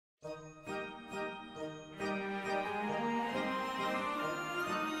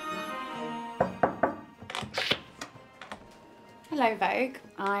Hello Vogue,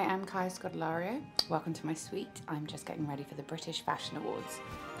 I am Kaya Scodelario. Welcome to my suite. I'm just getting ready for the British Fashion Awards.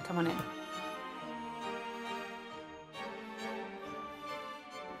 Come on in.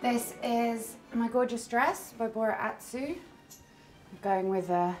 This is my gorgeous dress by Bora Atsu. I'm going with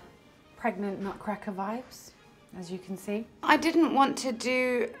pregnant nutcracker vibes, as you can see. I didn't want to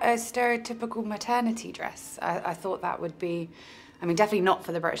do a stereotypical maternity dress. I thought that would be, definitely not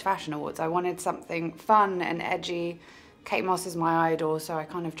for the British Fashion Awards. I wanted something fun and edgy. Kate Moss is my idol, so I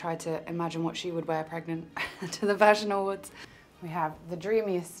kind of tried to imagine what she would wear pregnant to the Fashion Awards. We have the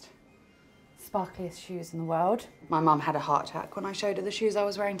dreamiest, sparkliest shoes in the world. My mum had a heart attack when I showed her the shoes I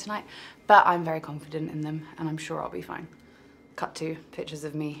was wearing tonight, but I'm very confident in them and I'm sure I'll be fine. Cut to pictures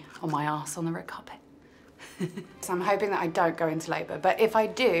of me on my arse on the red carpet. So I'm hoping that I don't go into labour, but if I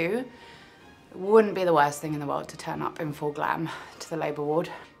do, it wouldn't be the worst thing in the world to turn up in full glam to the labour ward.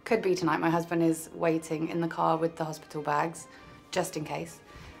 Could be tonight. My husband is waiting in the car with the hospital bags, just in case.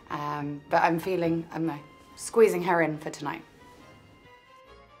 But I'm squeezing her in for tonight.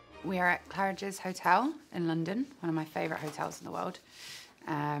 We are at Claridge's Hotel in London, one of my favourite hotels in the world.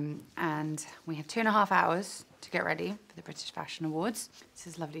 And we have 2.5 hours to get ready for the British Fashion Awards. This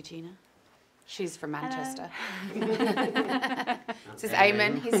is lovely Gina. She's from Manchester. This is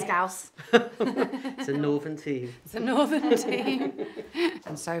Eamon, he's Scouse. It's a northern team. It's a northern team.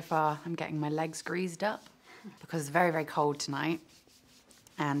 And so far, I'm getting my legs greased up because it's very, very cold tonight.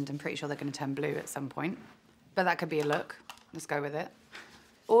 And I'm pretty sure they're going to turn blue at some point. But that could be a look. Let's go with it.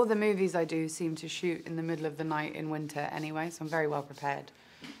 All the movies I do seem to shoot in the middle of the night in winter anyway, so I'm very well prepared.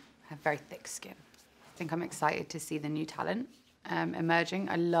 I have very thick skin. I think I'm excited to see the new talent emerging.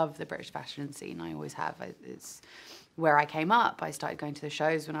 I love the British fashion scene, I always have. It's where I came up. I started going to the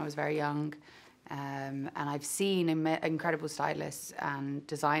shows when I was very young, and I've seen incredible stylists and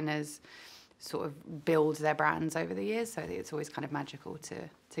designers sort of build their brands over the years, so it's always kind of magical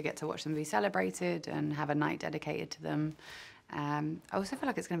to get to watch them be celebrated and have a night dedicated to them. I also feel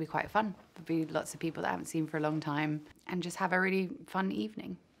like it's going to be quite fun. There'll be lots of people that I haven't seen for a long time and just have a really fun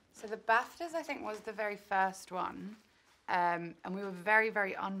evening. So the BAFTAs, I think, was the very first one. And we were very,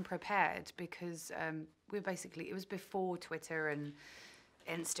 very unprepared because it was before Twitter and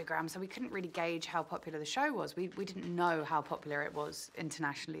Instagram, so we couldn't really gauge how popular the show was. We didn't know how popular it was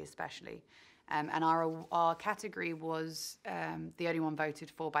internationally, especially. And our category was the only one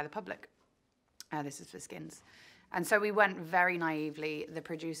voted for by the public. This is for skins. And so we went very naively. The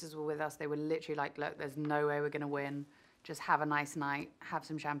producers were with us. They were literally like, look, there's no way we're going to win. Just have a nice night, have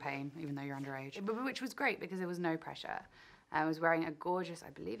some champagne, even though you're underage. Which was great because there was no pressure. I was wearing a gorgeous, I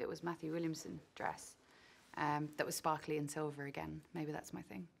believe it was Matthew Williamson dress that was sparkly and silver again. Maybe that's my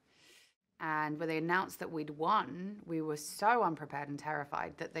thing. And when they announced that we'd won, we were so unprepared and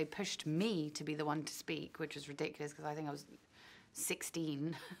terrified that they pushed me to be the one to speak, which was ridiculous because I think I was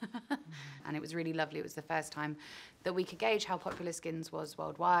 16. And it was really lovely. It was the first time that we could gauge how popular Skins was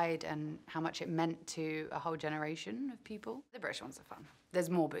worldwide and how much it meant to a whole generation of people. The British ones are fun. There's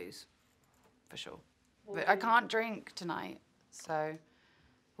more booze, for sure. But I can't drink tonight, so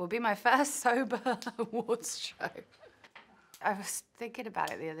will be my first sober awards show. I was thinking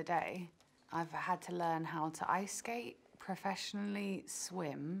about it the other day. I've had to learn how to ice skate, professionally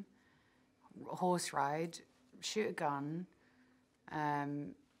swim, horse ride, shoot a gun,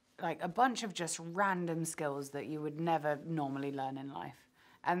 like a bunch of just random skills that you would never normally learn in life.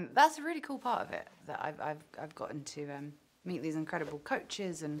 And that's a really cool part of it, that I've gotten to meet these incredible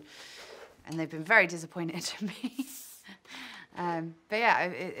coaches and they've been very disappointed in me. But yeah,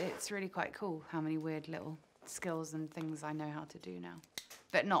 it's really quite cool how many weird little skills and things I know how to do now.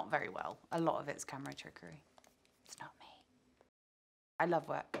 But not very well. A lot of it's camera trickery. It's not me. I love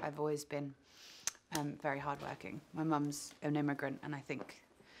work. I've always been very hardworking. My mum's an immigrant, and I think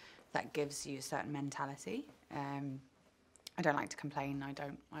that gives you a certain mentality. I don't like to complain.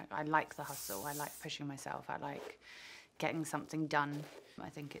 I like the hustle. I like pushing myself. I like getting something done. I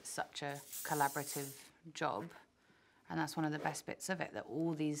think it's such a collaborative job, and that's one of the best bits of it, that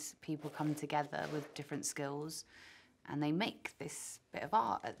all these people come together with different skills and they make this bit of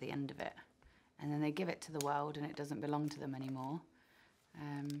art at the end of it, and then they give it to the world and it doesn't belong to them anymore.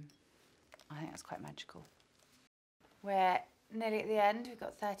 I think that's quite magical. We're nearly at the end. We've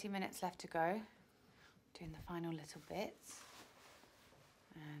got 30 minutes left to go. Doing the final little bits.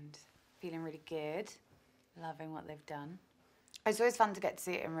 And feeling really good. Loving what they've done. It's always fun to get to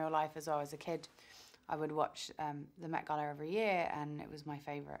see it in real life as well. As a kid, I would watch the Met Gala every year, and it was my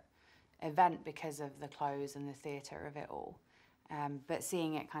favourite event because of the clothes and the theatre of it all. But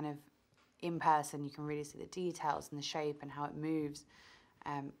seeing it kind of in person, you can really see the details and the shape and how it moves.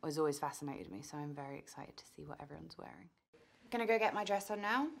 Was always fascinated me, so I'm very excited to see what everyone's wearing. Gonna go get my dress on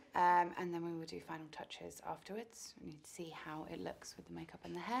now, and then we will do final touches afterwards. We need to see how it looks with the makeup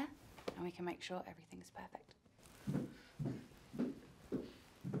and the hair, and we can make sure everything is perfect.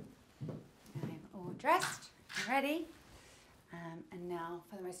 I'm all dressed and ready, and now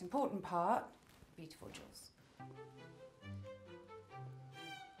for the most important part, beautiful jewels. No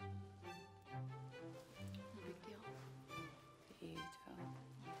big deal. Beautiful.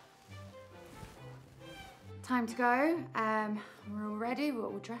 Time to go. We're all ready, we're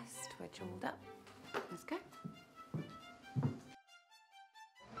all dressed, we're jeweled up. Let's go.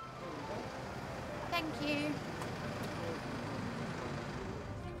 Thank you.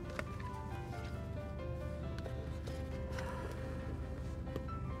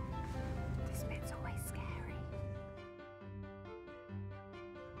 This bit's always scary.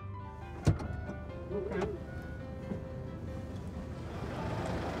 Okay.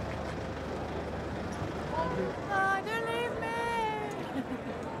 Oh, don't leave me!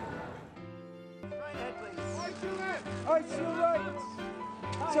 Eyes to your left! Eyes to your right!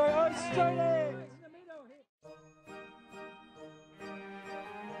 Sorry, eyes straight ahead!